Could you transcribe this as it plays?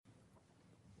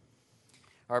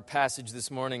Our passage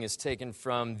this morning is taken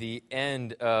from the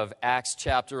end of Acts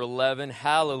chapter 11.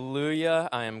 Hallelujah.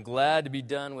 I am glad to be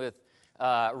done with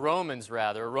Romans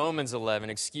 11,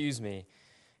 excuse me.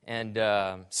 And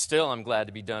still I'm glad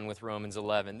to be done with Romans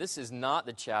 11. This is not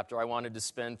the chapter I wanted to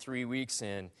spend 3 weeks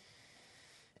in,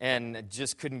 and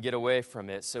just couldn't get away from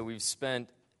it. So we've spent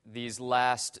these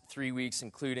last 3 weeks,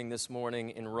 including this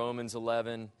morning, in Romans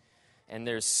 11. And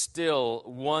there's still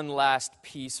one last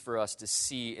piece for us to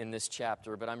see in this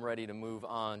chapter, but I'm ready to move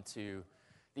on to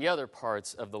the other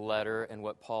parts of the letter and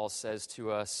what Paul says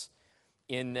to us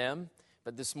in them.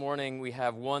 But this morning we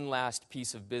have one last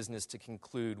piece of business to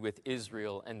conclude with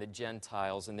Israel and the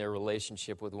Gentiles and their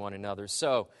relationship with one another.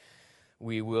 So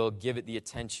we will give it the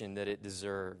attention that it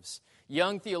deserves.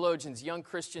 Young theologians, young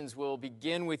Christians, will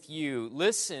begin with you.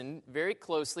 Listen very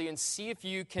closely and see if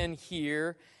you can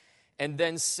hear and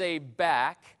then say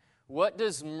back, what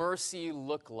does mercy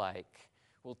look like?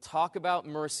 We'll talk about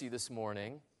mercy this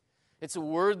morning. It's a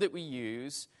word that we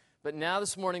use, but now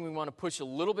this morning we want to push a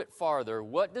little bit farther.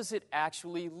 What does it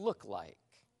actually look like?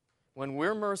 When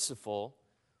we're merciful,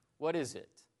 what is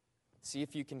it? See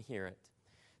if you can hear it.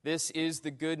 This is the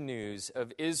good news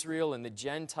of Israel and the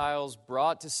Gentiles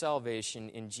brought to salvation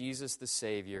in Jesus the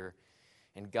Savior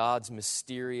and God's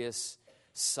mysterious,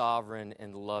 sovereign,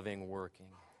 and loving working.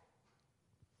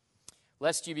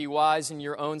 Lest you be wise in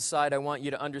your own sight, I want you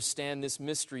to understand this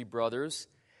mystery, brothers.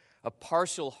 A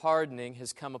partial hardening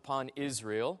has come upon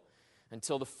Israel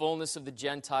until the fullness of the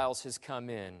Gentiles has come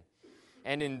in.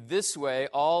 And in this way,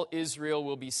 all Israel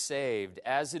will be saved.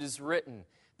 As it is written,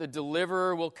 the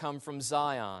deliverer will come from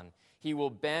Zion. He will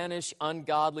banish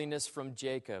ungodliness from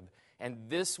Jacob. And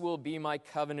this will be my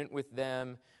covenant with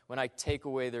them when I take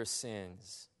away their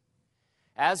sins.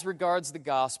 As regards the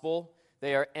gospel,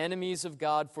 they are enemies of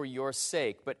God for your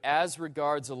sake, but as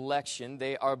regards election,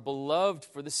 they are beloved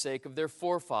for the sake of their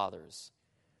forefathers.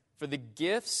 For the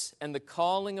gifts and the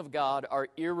calling of God are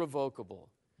irrevocable.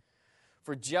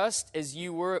 For just as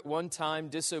you were at one time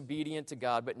disobedient to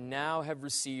God, but now have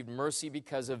received mercy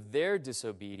because of their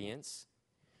disobedience,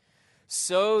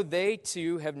 so they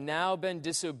too have now been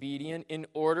disobedient in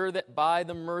order that by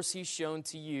the mercy shown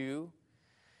to you,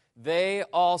 they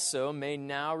also may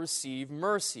now receive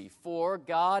mercy. For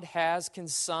God has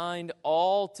consigned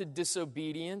all to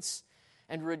disobedience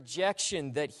and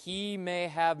rejection, that he may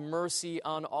have mercy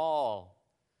on all.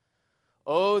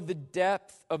 Oh, the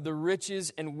depth of the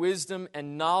riches and wisdom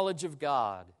and knowledge of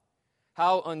God!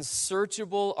 How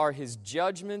unsearchable are his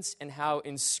judgments and how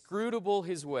inscrutable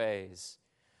his ways!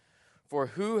 For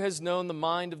who has known the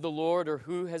mind of the Lord, or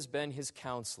who has been his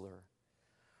counselor?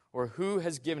 Or who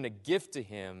has given a gift to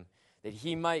him that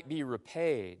he might be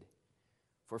repaid?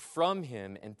 For from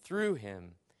him and through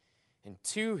him and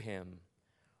to him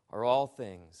are all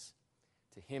things.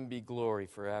 To him be glory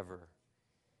forever.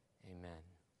 Amen.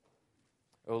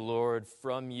 O Lord,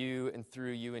 from you and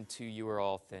through you and to you are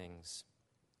all things.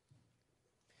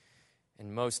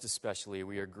 And most especially,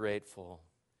 we are grateful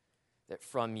that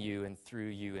from you and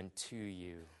through you and to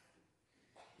you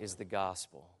is the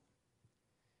gospel.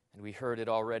 And we heard it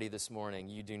already this morning.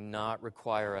 You do not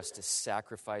require us to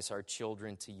sacrifice our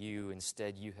children to you.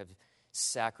 Instead, you have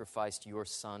sacrificed your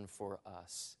Son for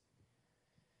us.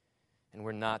 And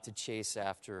we're not to chase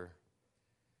after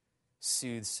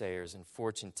soothsayers and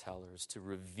fortune tellers to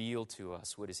reveal to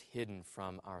us what is hidden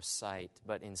from our sight,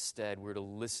 but instead we're to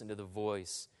listen to the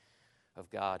voice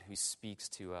of God who speaks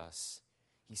to us.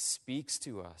 He speaks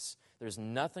to us. There's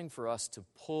nothing for us to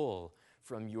pull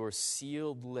from your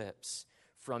sealed lips.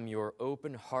 From your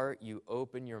open heart, you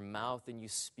open your mouth and you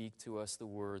speak to us the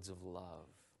words of love.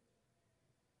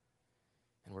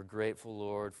 And we're grateful,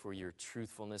 Lord, for your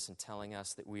truthfulness in telling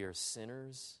us that we are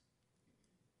sinners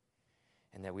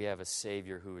and that we have a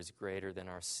Savior who is greater than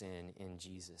our sin in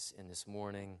Jesus. And this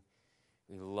morning,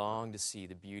 we long to see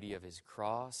the beauty of his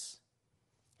cross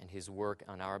and his work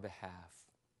on our behalf.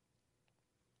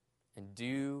 And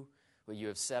do what you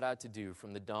have set out to do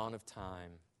from the dawn of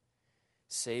time,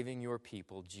 saving your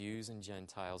people, Jews and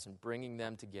Gentiles, and bringing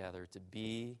them together to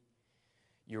be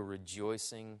your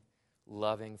rejoicing,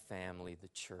 loving family, the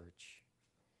church.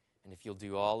 And if you'll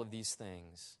do all of these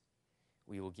things,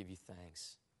 we will give you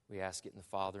thanks. We ask it in the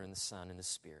Father, and the Son, and the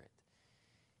Spirit.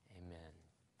 Amen.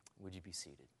 Would you be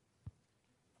seated?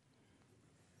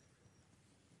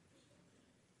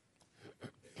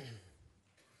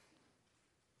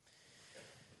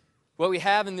 What we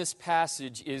have in this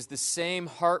passage is the same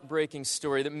heartbreaking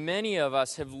story that many of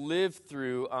us have lived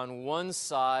through on one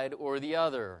side or the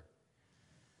other.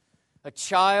 A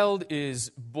child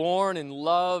is born in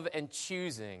love and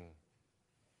choosing,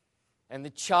 And the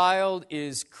child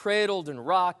is cradled and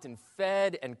rocked and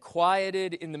fed and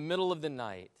quieted in the middle of the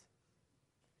night.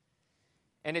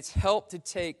 And it's helped to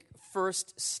take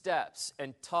first steps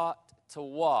and taught to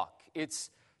walk. It's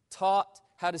taught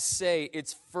how to say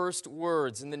its first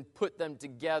words and then put them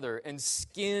together. And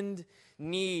skinned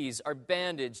knees are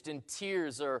bandaged and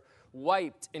tears are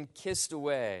wiped and kissed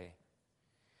away.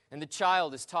 And the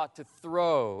child is taught to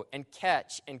throw and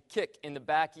catch and kick in the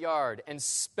backyard. And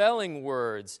spelling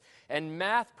words and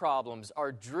math problems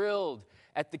are drilled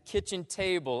at the kitchen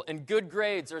table. And good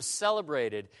grades are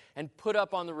celebrated and put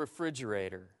up on the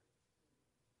refrigerator.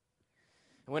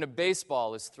 And when a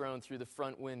baseball is thrown through the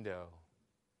front window,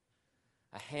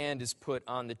 a hand is put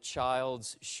on the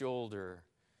child's shoulder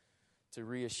to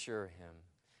reassure him.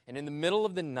 And in the middle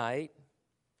of the night,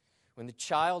 when the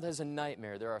child has a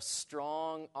nightmare, there are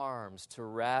strong arms to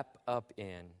wrap up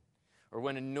in. Or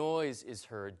when a noise is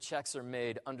heard, checks are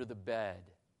made under the bed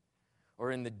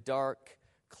or in the dark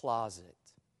closet.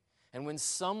 And when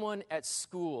someone at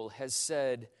school has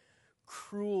said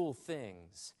cruel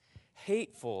things,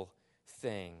 hateful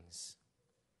things,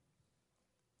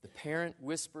 the parent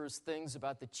whispers things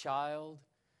about the child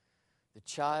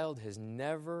has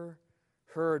never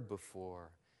heard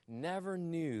before, never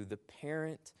knew the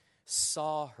parent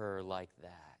saw her like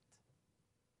that.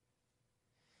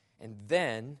 And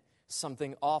then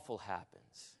something awful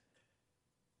happens.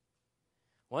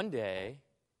 One day,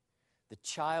 the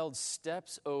child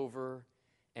steps over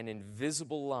an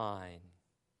invisible line,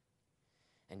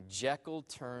 and Jekyll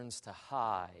turns to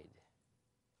Hyde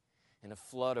in a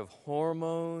flood of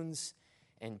hormones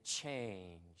and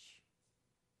change.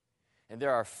 And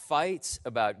there are fights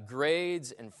about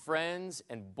grades and friends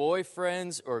and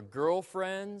boyfriends or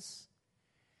girlfriends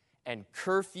and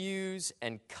curfews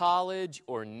and college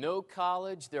or no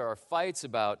college. There are fights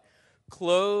about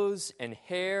clothes and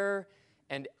hair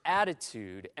and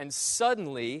attitude. And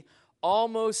suddenly,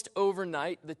 almost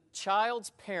overnight, the child's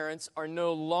parents are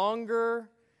no longer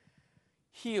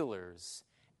healers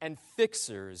and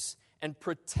fixers and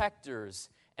protectors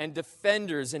and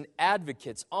defenders and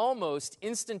advocates. Almost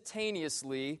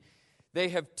instantaneously, they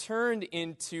have turned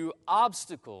into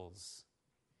obstacles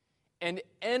and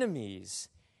enemies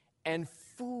and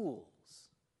fools.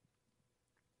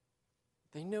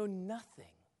 They know nothing.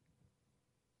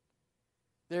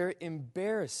 They're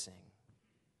embarrassing.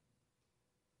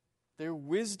 Their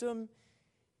wisdom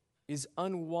is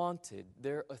unwanted.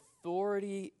 Their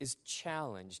authority is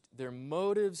challenged. Their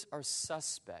motives are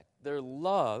suspect. Their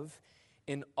love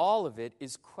in all of it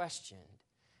is questioned.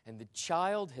 And the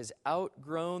child has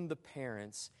outgrown the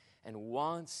parents and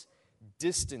wants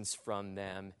distance from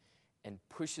them and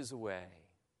pushes away.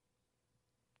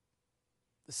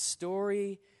 The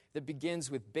story that begins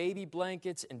with baby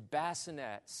blankets and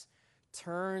bassinets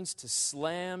turns to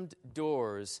slammed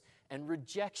doors and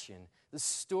rejection. The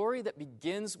story that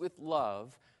begins with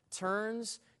love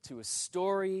turns to a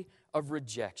story of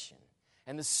rejection.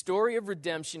 And the story of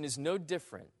redemption is no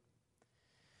different.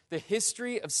 The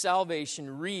history of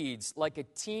salvation reads like a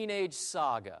teenage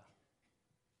saga.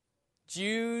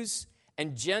 Jews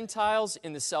and Gentiles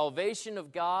in the salvation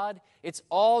of God, it's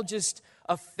all just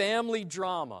a family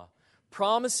drama.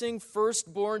 Promising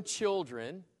firstborn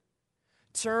children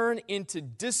turn into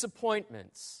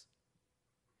disappointments.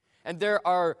 And there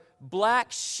are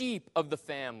black sheep of the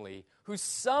family who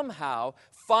somehow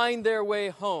find their way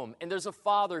home. And there's a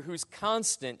father who's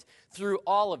constant through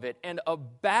all of it. And a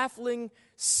baffling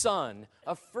son,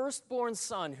 a firstborn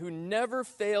son who never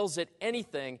fails at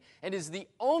anything and is the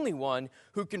only one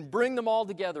who can bring them all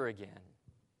together again.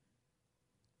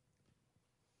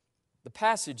 The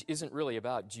passage isn't really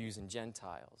about Jews and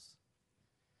Gentiles.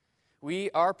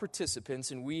 We are participants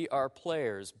and we are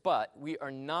players, but we are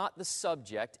not the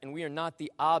subject and we are not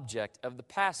the object of the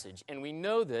passage. And we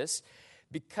know this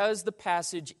because the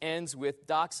passage ends with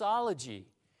doxology.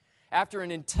 After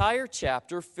an entire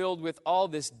chapter filled with all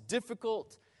this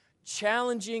difficult,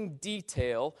 challenging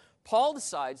detail, Paul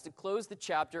decides to close the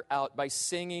chapter out by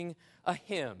singing a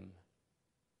hymn.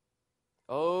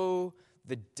 Oh,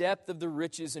 the depth of the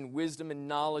riches and wisdom and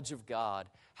knowledge of God.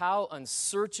 How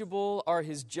unsearchable are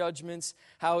his judgments,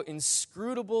 how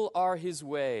inscrutable are his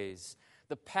ways.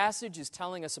 The passage is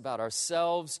telling us about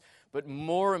ourselves, but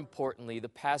more importantly, the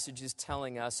passage is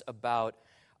telling us about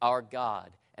our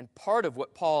God. And part of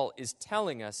what Paul is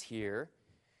telling us here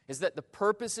is that the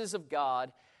purposes of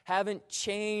God haven't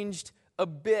changed a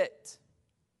bit,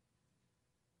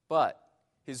 but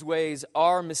his ways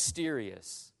are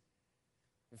mysterious.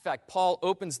 In fact, Paul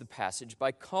opens the passage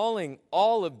by calling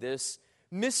all of this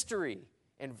mystery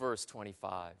in verse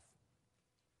 25.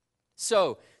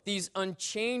 So, these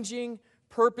unchanging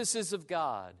purposes of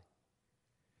God,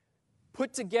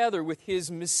 put together with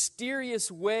His mysterious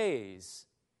ways,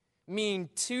 mean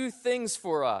two things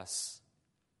for us.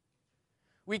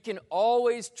 We can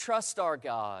always trust our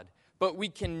God, but we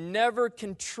can never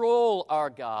control our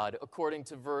God, according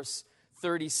to verse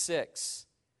 36.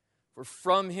 For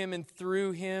from Him and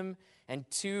through Him and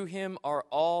to Him are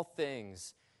all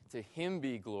things. To Him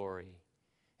be glory,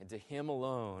 and to Him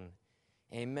alone.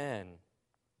 Amen.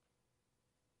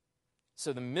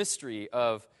 So the mystery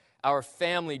of our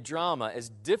family drama, as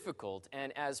difficult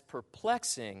and as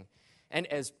perplexing and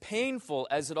as painful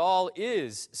as it all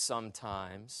is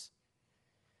sometimes,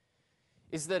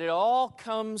 is that it all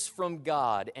comes from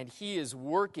God, and He is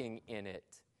working in it.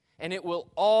 And it will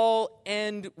all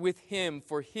end with Him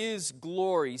for His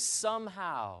glory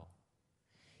somehow.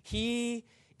 He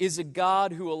is a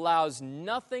God who allows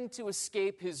nothing to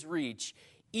escape His reach,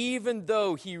 even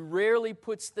though He rarely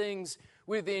puts things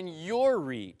within your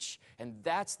reach. And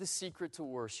that's the secret to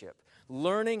worship.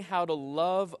 Learning how to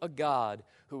love a God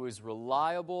who is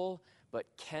reliable but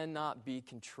cannot be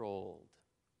controlled.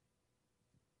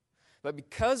 But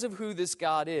because of who this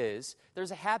God is,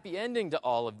 there's a happy ending to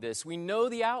all of this. We know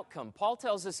the outcome. Paul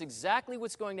tells us exactly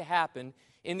what's going to happen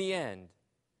in the end.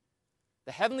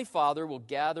 The Heavenly Father will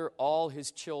gather all His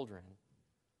children.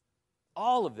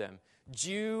 All of them.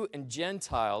 Jew and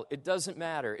Gentile, it doesn't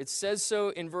matter. It says so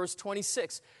in verse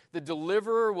 26. The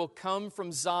deliverer will come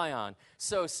from Zion.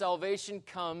 So salvation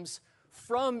comes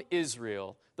from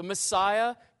Israel. The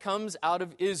Messiah comes out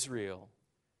of Israel.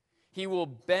 He will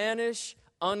banish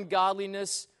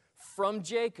ungodliness from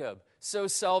Jacob. So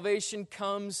salvation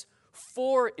comes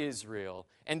for Israel.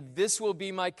 And this will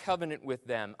be my covenant with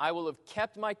them. I will have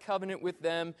kept my covenant with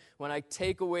them when I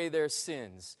take away their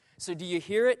sins. So do you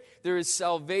hear it? There is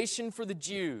salvation for the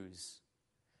Jews.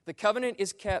 The covenant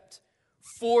is kept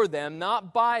for them,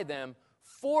 not by them,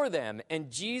 for them. And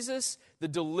Jesus, the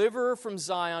deliverer from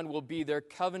Zion, will be their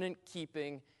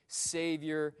covenant-keeping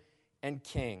Savior and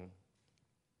King.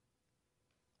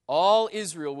 All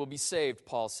Israel will be saved,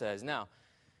 Paul says. Now,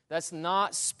 that's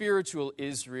not spiritual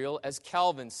Israel, as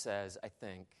Calvin says, I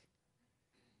think.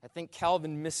 I think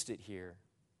Calvin missed it here.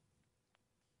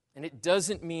 And it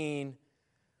doesn't mean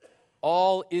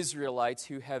all Israelites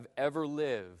who have ever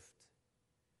lived.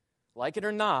 Like it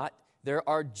or not, there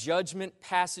are judgment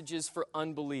passages for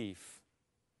unbelief.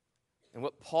 And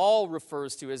what Paul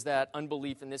refers to as that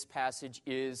unbelief in this passage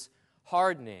is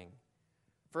hardening.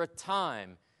 For a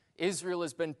time, Israel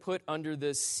has been put under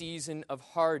this season of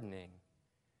hardening.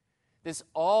 This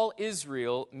all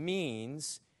Israel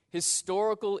means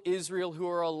historical Israel who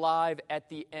are alive at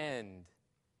the end.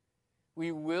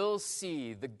 We will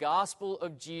see the gospel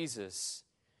of Jesus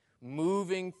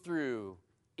moving through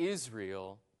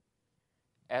Israel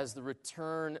as the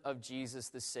return of Jesus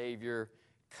the Savior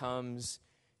comes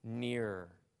nearer.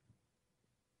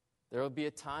 There will be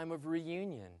a time of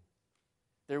reunion.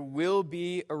 There will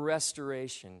be a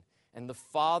restoration. And the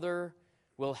Father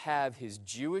will have His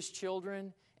Jewish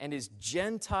children and His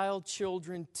Gentile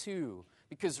children too,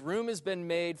 because room has been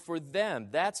made for them.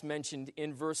 That's mentioned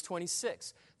in verse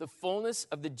 26. The fullness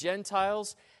of the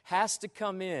Gentiles has to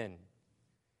come in.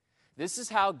 This is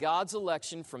how God's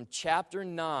election from chapter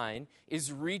 9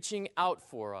 is reaching out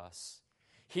for us.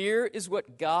 Here is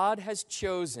what God has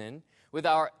chosen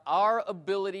without our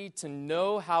ability to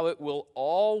know how it will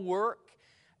all work,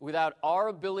 without our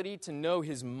ability to know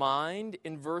His mind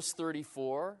in verse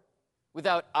 34,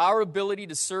 without our ability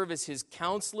to serve as His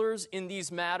counselors in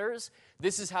these matters.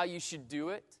 This is how you should do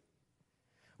it.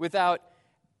 Without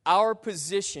our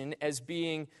position as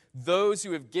being those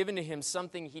who have given to Him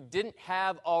something He didn't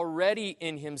have already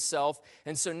in Himself,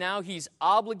 and so now He's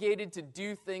obligated to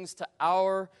do things to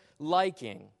our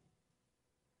liking.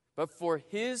 But for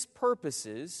His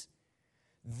purposes,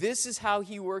 this is how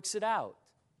He works it out.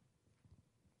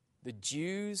 The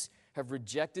Jews have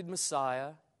rejected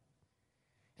Messiah,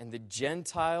 and the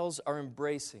Gentiles are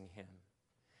embracing Him.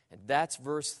 And that's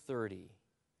verse 30.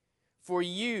 For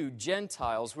you,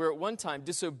 Gentiles, were at one time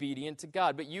disobedient to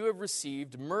God, but you have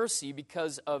received mercy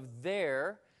because of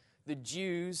the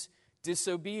Jews'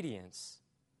 disobedience.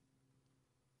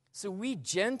 So we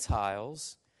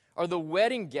Gentiles are the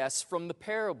wedding guests from the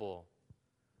parable.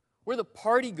 We're the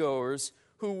partygoers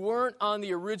who weren't on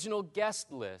the original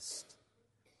guest list.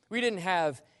 We didn't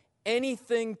have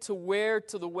anything to wear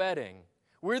to the wedding.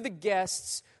 We're the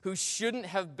guests who shouldn't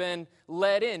have been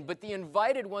let in, but the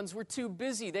invited ones were too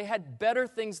busy. They had better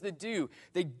things to do.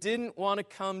 They didn't want to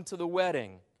come to the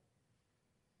wedding.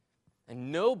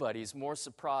 And nobody's more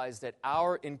surprised at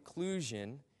our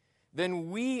inclusion than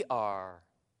we are.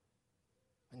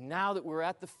 Now that we're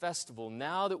at the festival,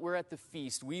 now that we're at the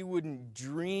feast, we wouldn't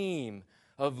dream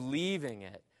of leaving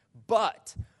it.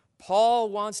 But Paul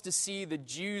wants to see the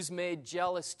Jews made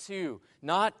jealous too,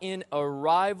 not in a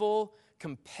rival,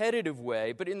 competitive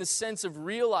way, but in the sense of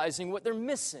realizing what they're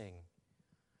missing.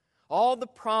 All the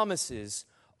promises,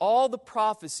 all the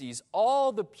prophecies,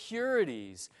 all the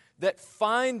purities that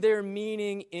find their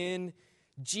meaning in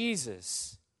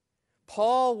Jesus.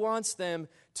 Paul wants them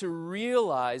to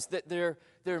realize that they're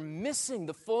missing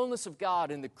the fullness of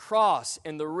God in the cross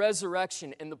and the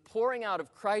resurrection and the pouring out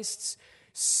of Christ's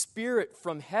Spirit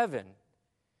from heaven.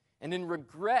 And in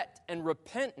regret and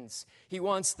repentance, he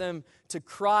wants them to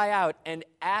cry out and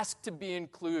ask to be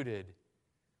included.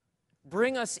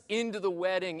 Bring us into the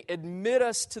wedding. Admit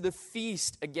us to the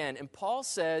feast again. And Paul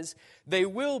says they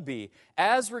will be.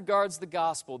 As regards the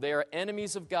gospel, they are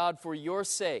enemies of God for your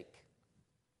sake.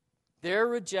 Their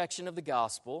rejection of the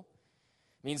gospel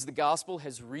means the gospel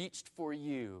has reached for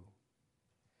you.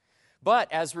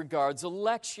 But as regards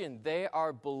election, they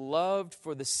are beloved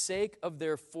for the sake of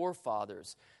their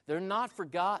forefathers. They're not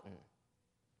forgotten.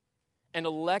 And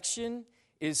election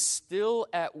is still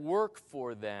at work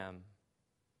for them.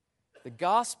 The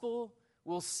gospel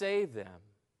will save them.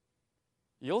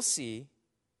 You'll see.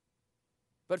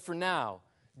 But for now,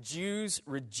 Jews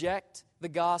reject the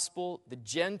gospel. The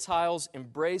Gentiles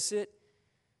embrace it.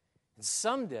 And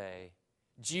someday,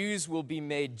 Jews will be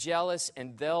made jealous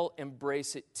and they'll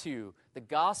embrace it too. The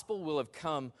gospel will have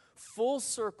come full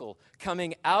circle,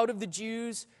 coming out of the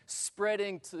Jews,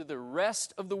 spreading to the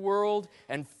rest of the world,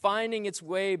 and finding its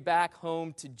way back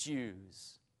home to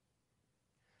Jews.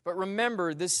 But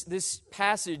remember, this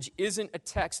passage isn't a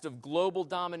text of global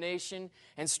domination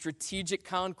and strategic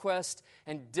conquest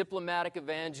and diplomatic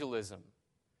evangelism.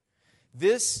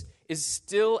 This is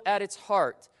still at its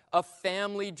heart a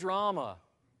family drama.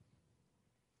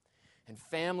 And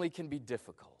family can be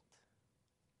difficult.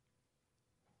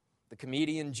 The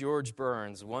comedian George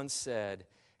Burns once said,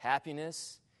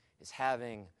 "Happiness is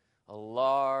having a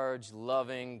large,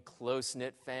 loving,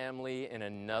 close-knit family in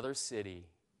another city."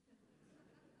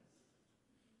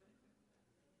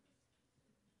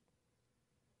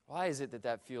 Why is it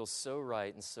that feels so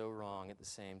right and so wrong at the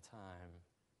same time?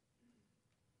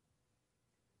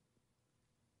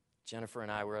 Jennifer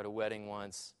and I were at a wedding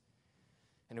once,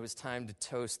 and it was time to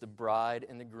toast the bride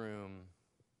and the groom.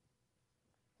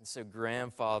 And so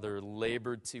grandfather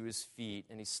labored to his feet,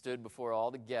 and he stood before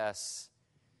all the guests,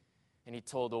 and he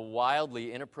told a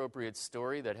wildly inappropriate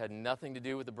story that had nothing to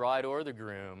do with the bride or the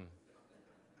groom.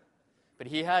 But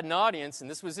he had an audience, and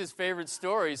this was his favorite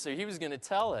story, so he was going to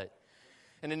tell it.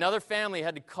 And another family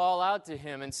had to call out to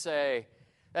him and say,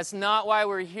 "That's not why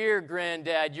we're here,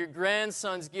 Granddad. Your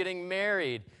grandson's getting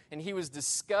married." And he was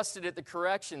disgusted at the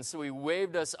correction, so he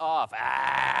waved us off.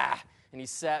 And he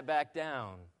sat back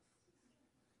down.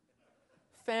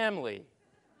 Family.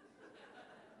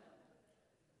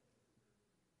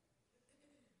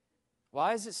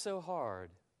 Why is it so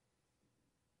hard?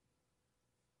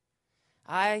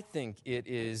 I think it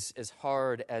is as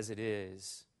hard as it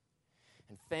is.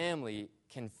 And family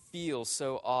can feel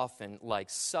so often like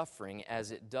suffering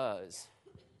as it does.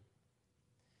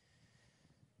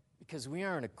 Because we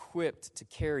aren't equipped to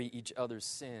carry each other's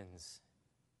sins.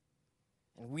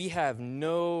 And we have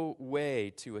no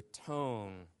way to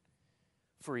atone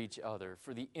for each other,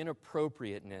 for the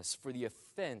inappropriateness, for the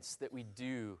offense that we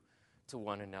do to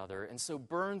one another. And so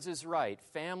Burns is right.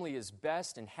 Family is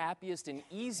best and happiest and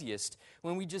easiest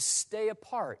when we just stay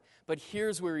apart. But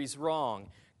here's where he's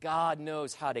wrong. God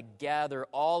knows how to gather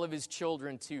all of his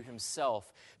children to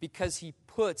himself because he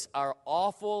puts our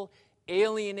awful,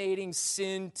 alienating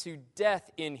sin to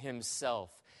death in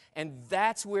himself. And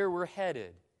that's where we're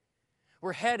headed.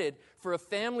 We're headed for a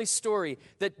family story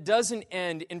that doesn't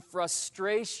end in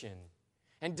frustration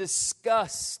and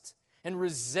disgust and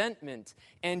resentment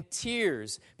and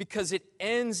tears because it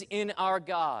ends in our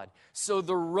God. So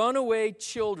the runaway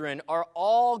children are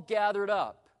all gathered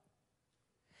up.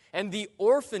 And the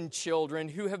orphan children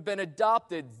who have been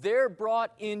adopted, they're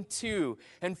brought in too.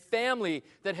 And family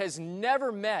that has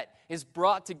never met is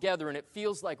brought together, and it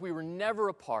feels like we were never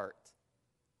apart.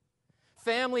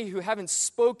 Family who haven't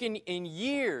spoken in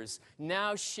years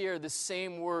now share the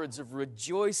same words of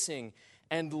rejoicing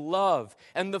and love.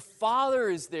 And the Father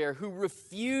is there who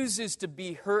refuses to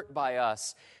be hurt by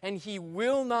us. And he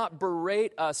will not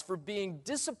berate us for being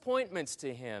disappointments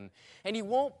to him. And he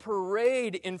won't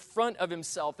parade in front of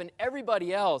himself and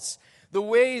everybody else the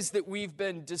ways that we've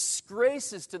been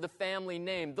disgraces to the family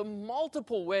name, the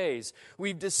multiple ways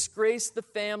we've disgraced the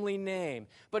family name.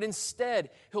 But instead,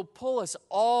 He'll pull us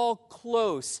all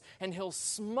close and He'll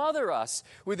smother us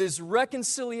with His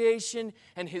reconciliation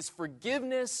and His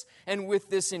forgiveness and with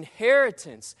this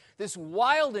inheritance, this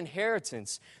wild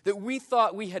inheritance that we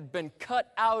thought we had been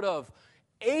cut out of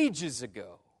ages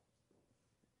ago.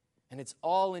 And it's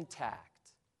all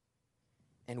intact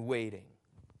and waiting.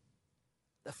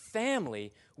 The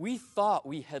family we thought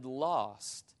we had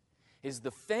lost is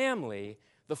the family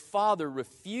the Father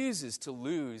refuses to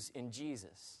lose in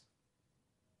Jesus.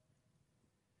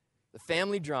 The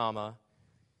family drama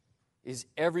is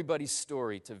everybody's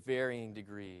story to varying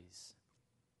degrees.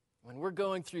 When we're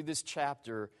going through this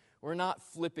chapter, we're not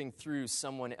flipping through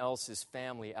someone else's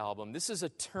family album. This is a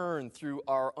turn through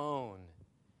our own.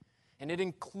 And it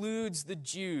includes the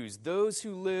Jews, those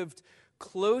who lived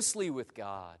closely with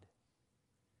God,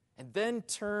 and then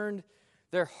turned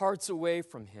their hearts away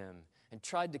from Him and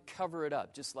tried to cover it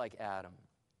up, just like Adam.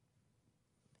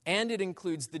 And it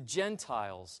includes the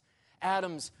Gentiles,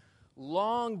 Adam's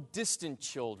long-distant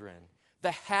children,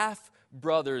 the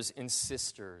half-brothers and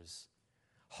sisters,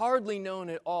 hardly known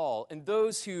at all, and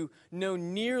those who know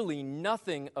nearly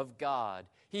nothing of God.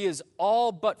 He is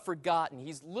all but forgotten.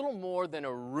 He's little more than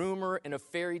a rumor and a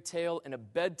fairy tale and a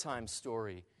bedtime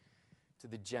story to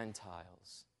the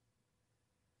Gentiles.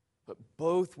 But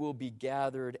both will be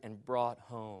gathered and brought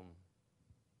home.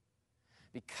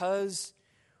 Because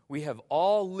we have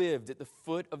all lived at the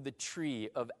foot of the tree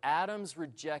of Adam's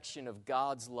rejection of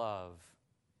God's love,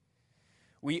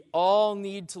 we all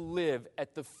need to live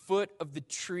at the foot of the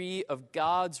tree of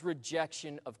God's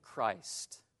rejection of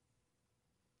Christ.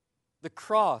 The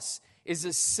cross is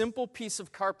a simple piece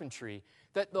of carpentry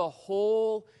that the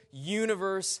whole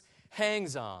universe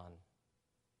hangs on.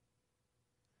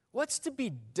 What's to be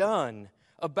done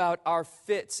about our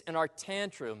fits and our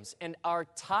tantrums and our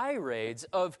tirades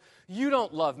of, "You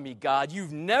don't love me, God.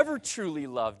 You've never truly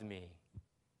loved me"?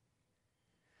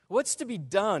 What's to be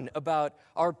done about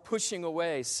our pushing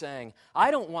away, saying, "I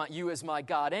don't want you as my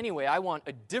God anyway. I want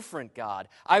a different God.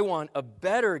 I want a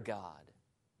better God"?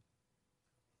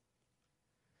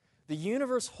 The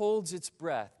universe holds its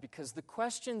breath because the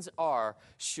questions are,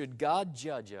 should God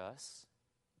judge us?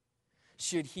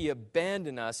 Should He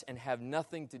abandon us and have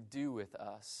nothing to do with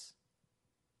us?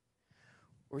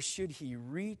 Or should He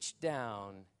reach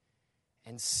down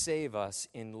and save us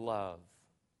in love?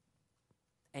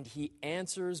 And He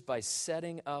answers by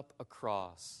setting up a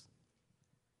cross.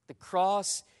 The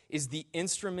cross is the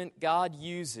instrument God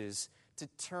uses to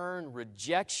turn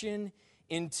rejection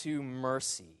into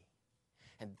mercy.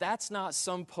 And that's not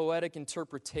some poetic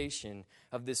interpretation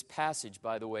of this passage,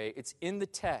 by the way. It's in the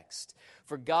text.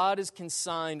 For God has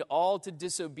consigned all to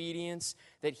disobedience,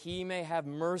 that He may have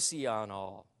mercy on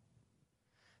all.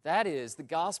 That is, the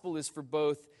gospel is for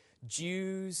both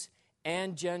Jews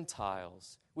and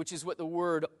Gentiles, which is what the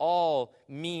word all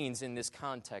means in this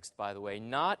context, by the way.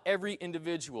 Not every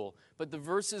individual, but the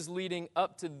verses leading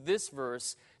up to this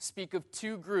verse speak of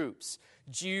two groups,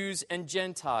 Jews and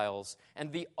Gentiles,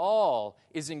 and the all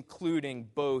is including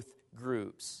both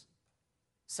groups.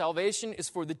 Salvation is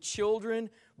for the children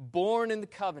born in the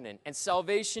covenant, and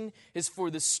salvation is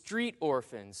for the street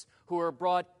orphans who are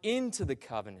brought into the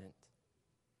covenant.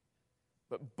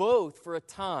 But both, for a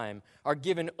time, are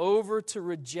given over to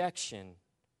rejection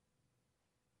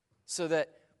so that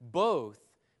both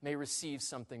may receive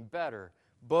something better.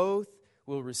 Both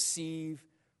will receive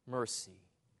mercy.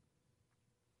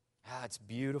 It's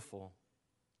beautiful.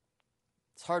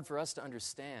 It's hard for us to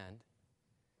understand.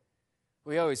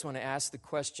 We always want to ask the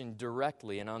question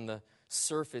directly and on the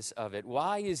surface of it.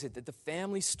 Why is it that the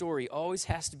family story always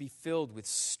has to be filled with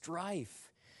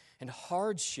strife and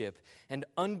hardship and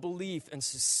unbelief and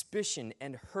suspicion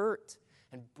and hurt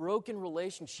and broken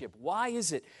relationship? Why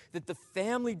is it that the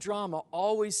family drama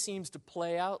always seems to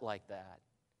play out like that?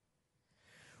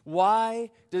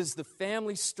 Why does the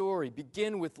family story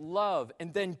begin with love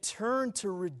and then turn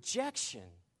to rejection?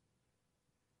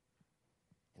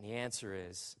 And the answer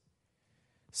is,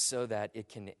 so that it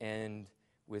can end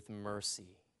with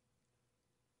mercy.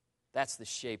 That's the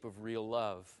shape of real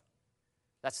love.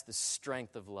 That's the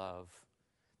strength of love.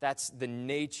 That's the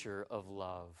nature of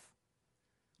love.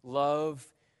 Love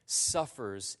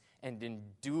suffers and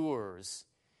endures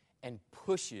and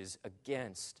pushes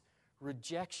against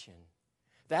rejection.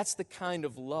 That's the kind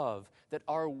of love that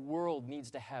our world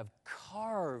needs to have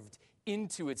carved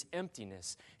into its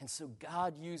emptiness. And so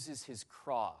God uses His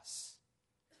cross.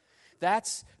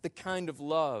 That's the kind of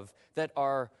love that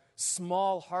our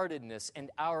small-heartedness and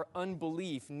our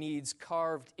unbelief needs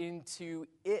carved into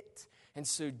it. And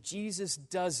so Jesus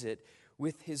does it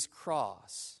with his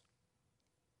cross.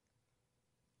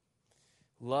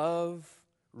 Love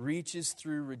reaches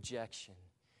through rejection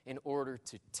in order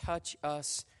to touch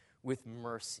us with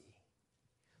mercy.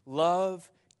 Love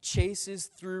chases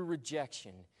through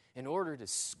rejection in order to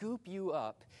scoop you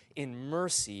up in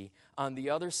mercy on the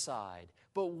other side.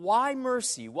 But why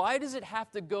mercy? Why does it have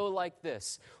to go like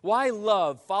this? Why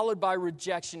love followed by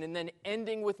rejection and then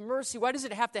ending with mercy? Why does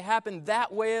it have to happen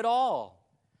that way at all?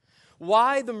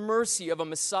 Why the mercy of a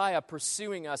Messiah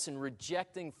pursuing us and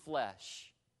rejecting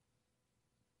flesh?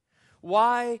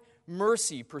 Why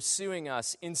mercy pursuing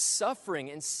us in suffering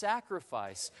and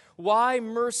sacrifice? Why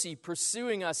mercy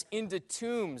pursuing us into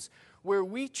tombs where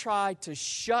we try to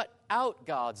shut out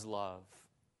God's love?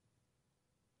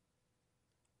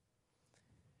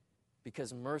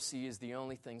 Because mercy is the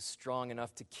only thing strong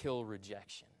enough to kill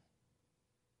rejection.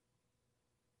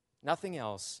 Nothing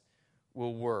else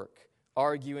will work.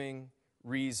 Arguing,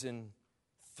 reason,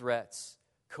 threats,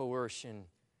 coercion,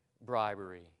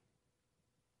 bribery.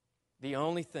 The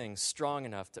only thing strong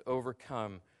enough to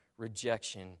overcome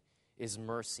rejection is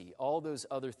mercy. All those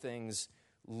other things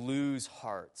lose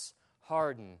hearts,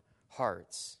 harden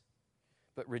hearts.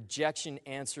 But rejection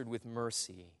answered with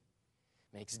mercy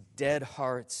makes dead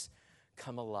hearts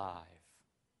come alive.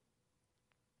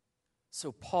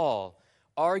 So Paul,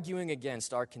 arguing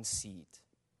against our conceit,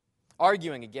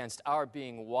 arguing against our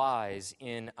being wise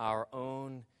in our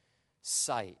own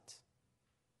sight,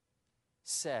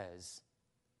 says,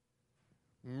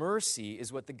 mercy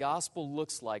is what the gospel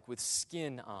looks like with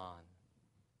skin on.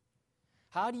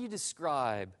 How do you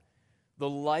describe the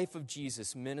life of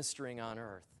Jesus ministering on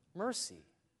earth? Mercy.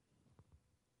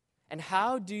 And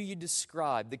how do you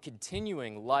describe the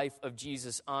continuing life of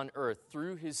Jesus on earth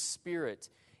through his Spirit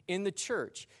in the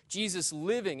church? Jesus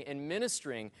living and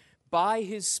ministering by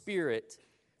his Spirit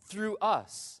through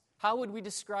us. How would we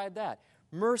describe that?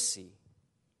 Mercy.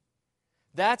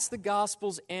 That's the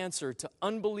gospel's answer to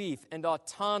unbelief and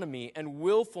autonomy and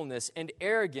willfulness and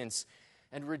arrogance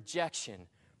and rejection.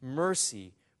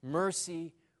 Mercy,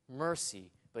 mercy,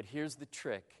 mercy. But here's the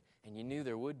trick, and you knew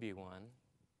there would be one.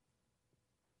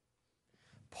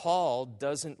 Paul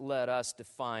doesn't let us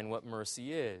define what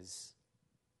mercy is.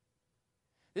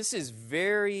 This is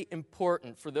very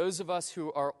important for those of us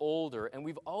who are older, and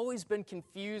we've always been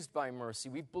confused by mercy.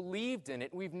 We've believed in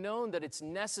it, we've known that it's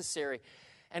necessary,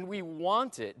 and we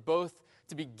want it both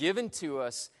to be given to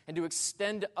us and to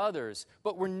extend to others,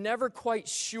 but we're never quite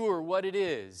sure what it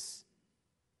is.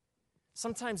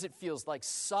 Sometimes it feels like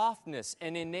softness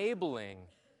and enabling,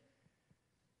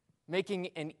 making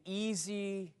an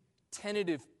easy,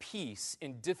 tentative peace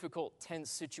in difficult,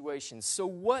 tense situations. So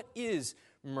what is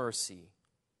mercy?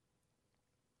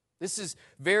 This is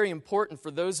very important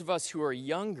for those of us who are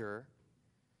younger,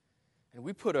 and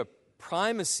we put a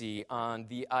primacy on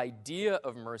the idea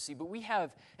of mercy, but we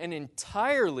have an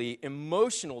entirely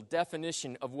emotional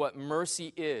definition of what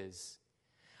mercy is.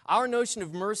 Our notion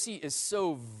of mercy is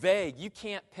so vague, you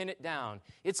can't pin it down.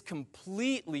 It's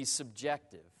completely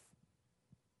subjective.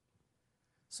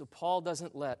 So Paul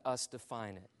doesn't let us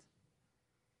define it.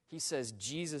 He says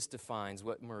Jesus defines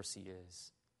what mercy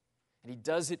is. And he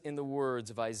does it in the words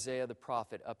of Isaiah the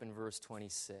prophet up in verse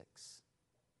 26.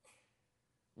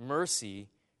 Mercy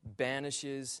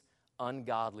banishes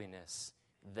ungodliness.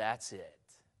 That's it.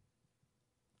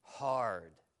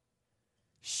 Hard,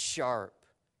 sharp,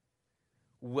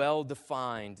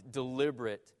 well-defined,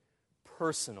 deliberate,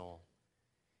 personal.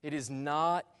 It is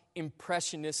not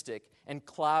impressionistic and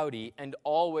cloudy and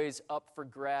always up for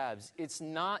grabs. It's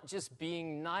not just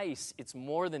being nice. It's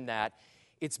more than that.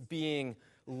 It's being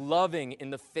loving in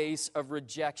the face of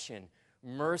rejection.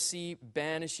 Mercy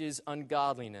banishes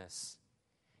ungodliness.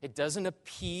 It doesn't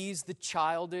appease the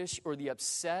childish or the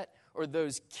upset or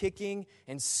those kicking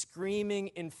and screaming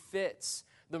in fits.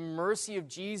 The mercy of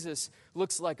Jesus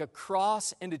looks like a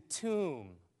cross and a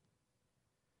tomb,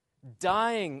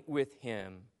 dying with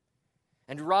him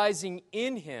and rising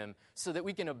in him so that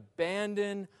we can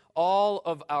abandon all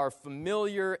of our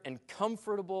familiar and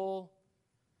comfortable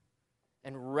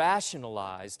and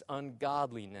rationalized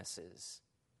ungodlinesses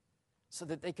so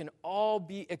that they can all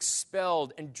be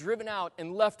expelled and driven out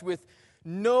and left with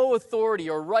no authority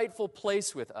or rightful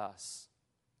place with us.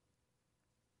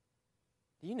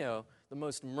 You know, the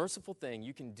most merciful thing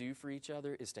you can do for each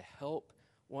other is to help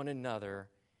one another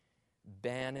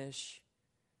banish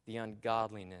the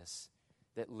ungodliness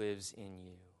that lives in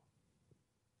you.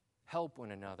 Help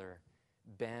one another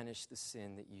banish the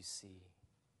sin that you see.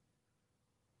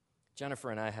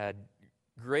 Jennifer and I had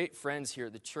great friends here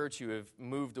at the church who have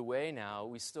moved away now.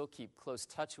 We still keep close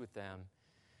touch with them.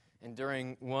 And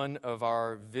during one of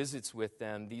our visits with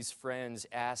them, these friends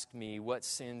asked me what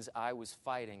sins I was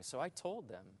fighting. So I told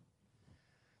them.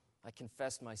 I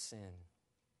confessed my sin.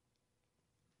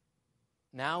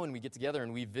 Now when we get together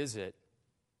and we visit,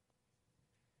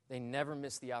 they never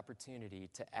miss the opportunity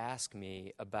to ask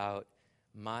me about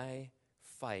my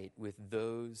fight with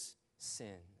those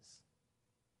sins.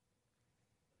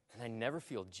 And I never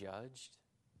feel judged.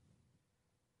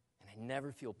 And I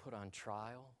never feel put on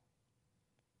trial.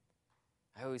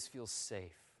 I always feel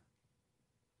safe.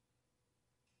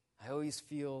 I always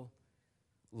feel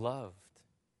loved.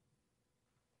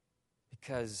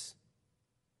 Because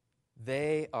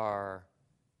they are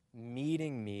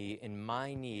meeting me in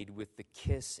my need with the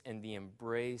kiss and the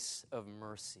embrace of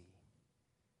mercy.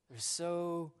 They're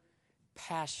so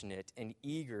passionate and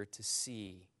eager to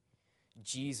see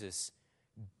Jesus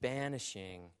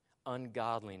banishing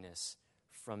ungodliness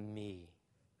from me.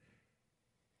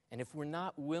 And if we're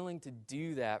not willing to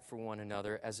do that for one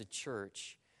another as a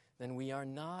church, then we are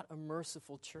not a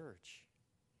merciful church.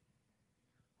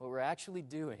 What we're actually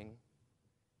doing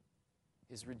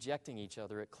is rejecting each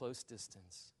other at close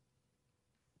distance.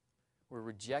 We're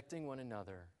rejecting one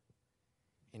another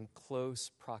in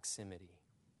close proximity.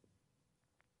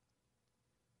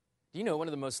 Do you know one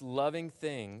of the most loving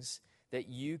things that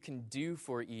you can do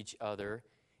for each other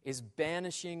is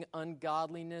banishing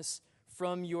ungodliness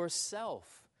from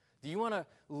yourself? Do you want to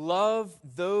love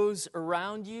those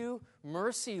around you?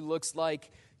 Mercy looks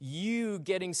like you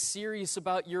getting serious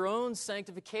about your own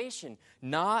sanctification,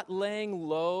 not laying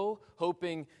low,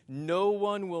 hoping no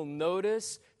one will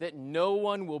notice, that no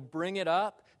one will bring it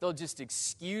up. They'll just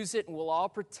excuse it and we'll all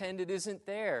pretend it isn't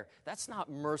there. That's not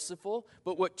merciful,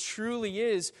 but what truly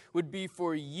is would be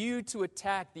for you to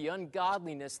attack the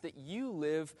ungodliness that you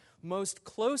live most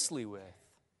closely with.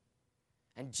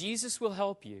 And Jesus will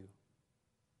help you.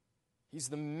 He's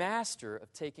the master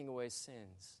of taking away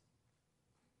sins.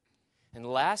 And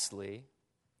lastly,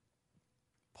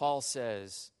 Paul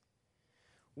says,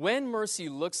 when mercy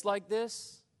looks like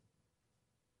this,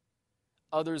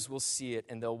 others will see it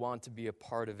and they'll want to be a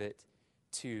part of it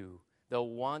too. They'll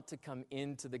want to come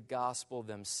into the gospel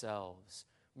themselves.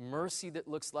 Mercy that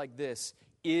looks like this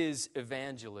is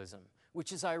evangelism,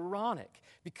 which is ironic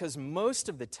because most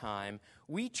of the time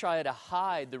we try to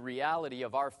hide the reality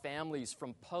of our families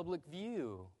from public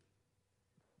view.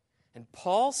 And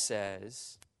Paul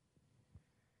says,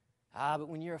 but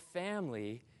when you're a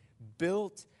family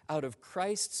built out of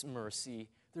Christ's mercy,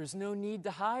 there's no need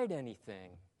to hide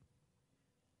anything.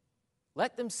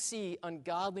 Let them see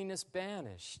ungodliness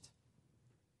banished,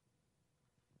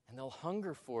 and they'll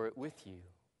hunger for it with you.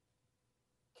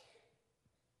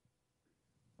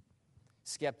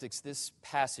 Skeptics, this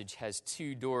passage has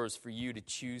two doors for you to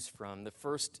choose from. The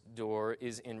first door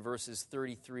is in verses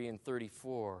 33 and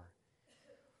 34.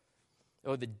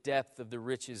 Oh, the depth of the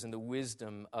riches and the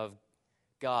wisdom of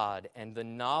God and the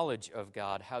knowledge of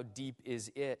God. How deep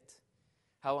is it?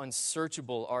 How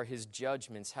unsearchable are his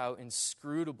judgments, how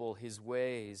inscrutable his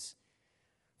ways.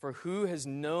 For who has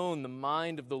known the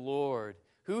mind of the Lord?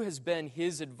 Who has been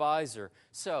his advisor?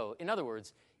 So, in other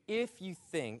words, if you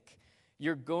think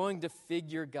you're going to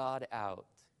figure God out,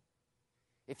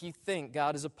 if you think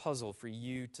God is a puzzle for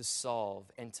you to solve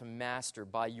and to master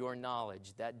by your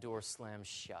knowledge, that door slams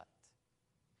shut.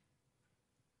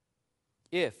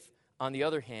 If, on the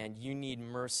other hand, you need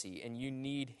mercy and you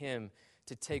need him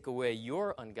to take away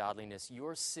your ungodliness,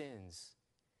 your sins,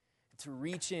 to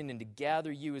reach in and to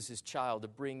gather you as his child, to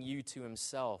bring you to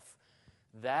himself,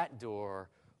 that door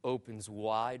opens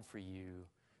wide for you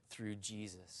through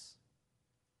Jesus.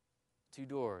 Two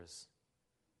doors.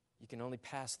 You can only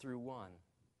pass through one.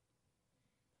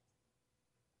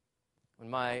 When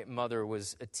my mother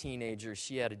was a teenager,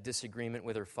 she had a disagreement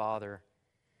with her father,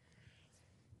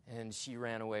 and she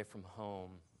ran away from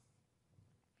home.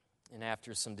 And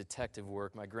after some detective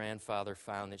work, my grandfather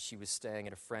found that she was staying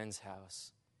at a friend's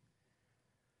house.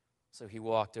 So he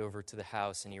walked over to the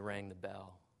house and he rang the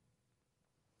bell.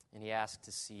 And he asked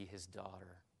to see his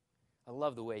daughter. I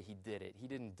love the way he did it. He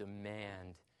didn't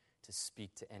demand to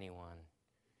speak to anyone.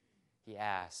 He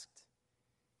asked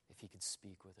if he could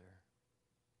speak with her.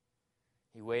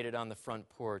 He waited on the front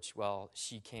porch while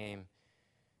she came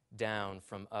down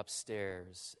from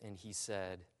upstairs, and he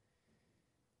said,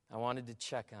 I wanted to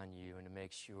check on you and to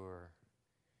make sure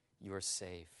you're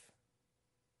safe.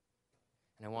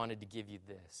 And I wanted to give you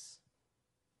this.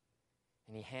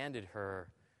 And he handed her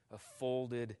a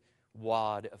folded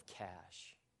wad of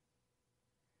cash.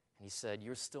 And he said,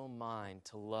 you're still mine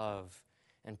to love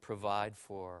and provide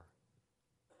for.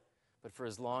 But for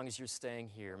as long as you're staying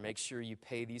here, make sure you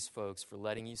pay these folks for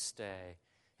letting you stay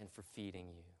and for feeding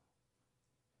you.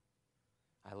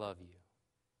 I love you.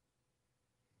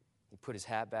 He put his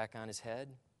hat back on his head,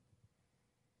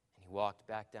 and he walked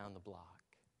back down the block.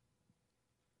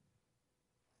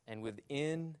 And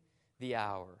within the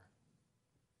hour,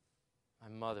 my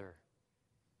mother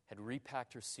had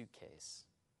repacked her suitcase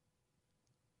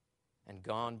and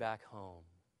gone back home.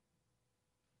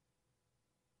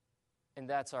 And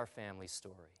that's our family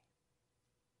story.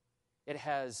 It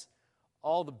has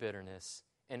all the bitterness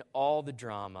and all the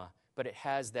drama, but it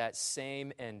has that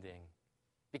same ending.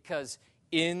 Because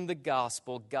in the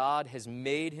gospel, God has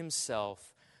made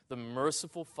himself the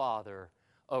merciful Father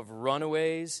of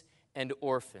runaways and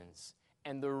orphans.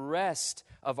 And the rest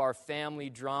of our family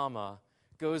drama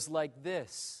goes like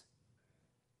this.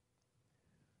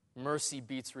 Mercy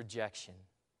beats rejection.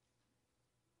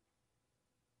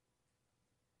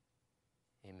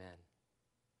 Amen.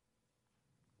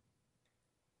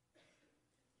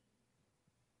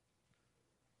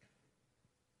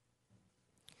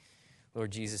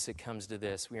 Lord Jesus, it comes to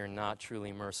this. We are not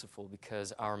truly merciful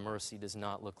because our mercy does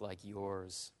not look like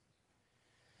yours.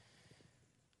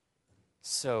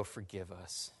 So forgive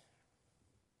us.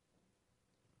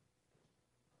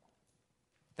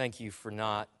 Thank you for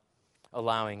not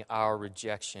allowing our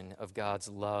rejection of God's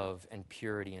love and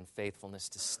purity and faithfulness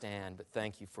to stand, but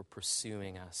thank you for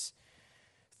pursuing us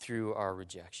through our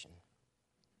rejection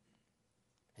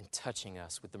and touching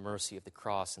us with the mercy of the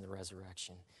cross and the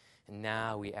resurrection. And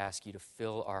now we ask you to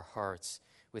fill our hearts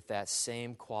with that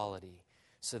same quality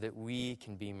so that we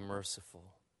can be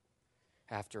merciful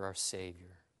after our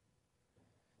Savior.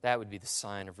 That would be the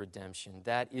sign of redemption.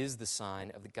 That is the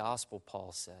sign of the gospel,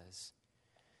 Paul says,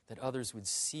 that others would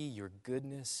see your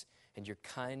goodness and your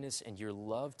kindness and your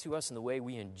love to us and the way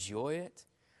we enjoy it,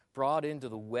 brought into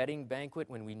the wedding banquet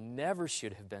when we never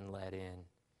should have been let in.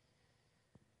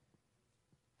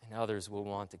 And others will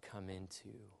want to come into.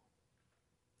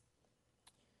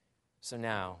 So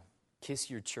now, kiss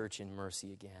your church in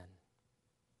mercy again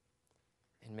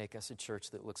and make us a church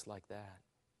that looks like that.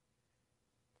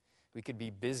 We could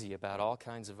be busy about all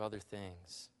kinds of other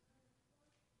things,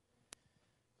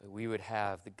 but we would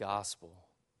have the gospel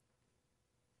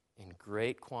in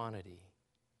great quantity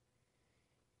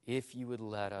if you would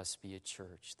let us be a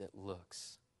church that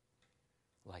looks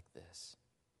like this.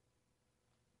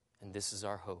 And this is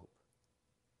our hope.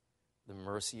 The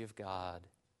mercy of God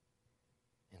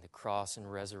and the cross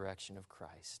and resurrection of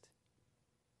Christ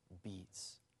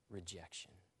beats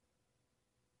rejection.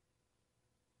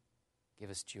 Give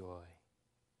us joy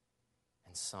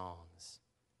and songs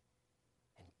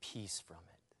and peace from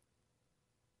it.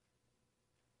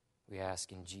 We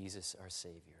ask in Jesus, our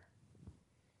Savior.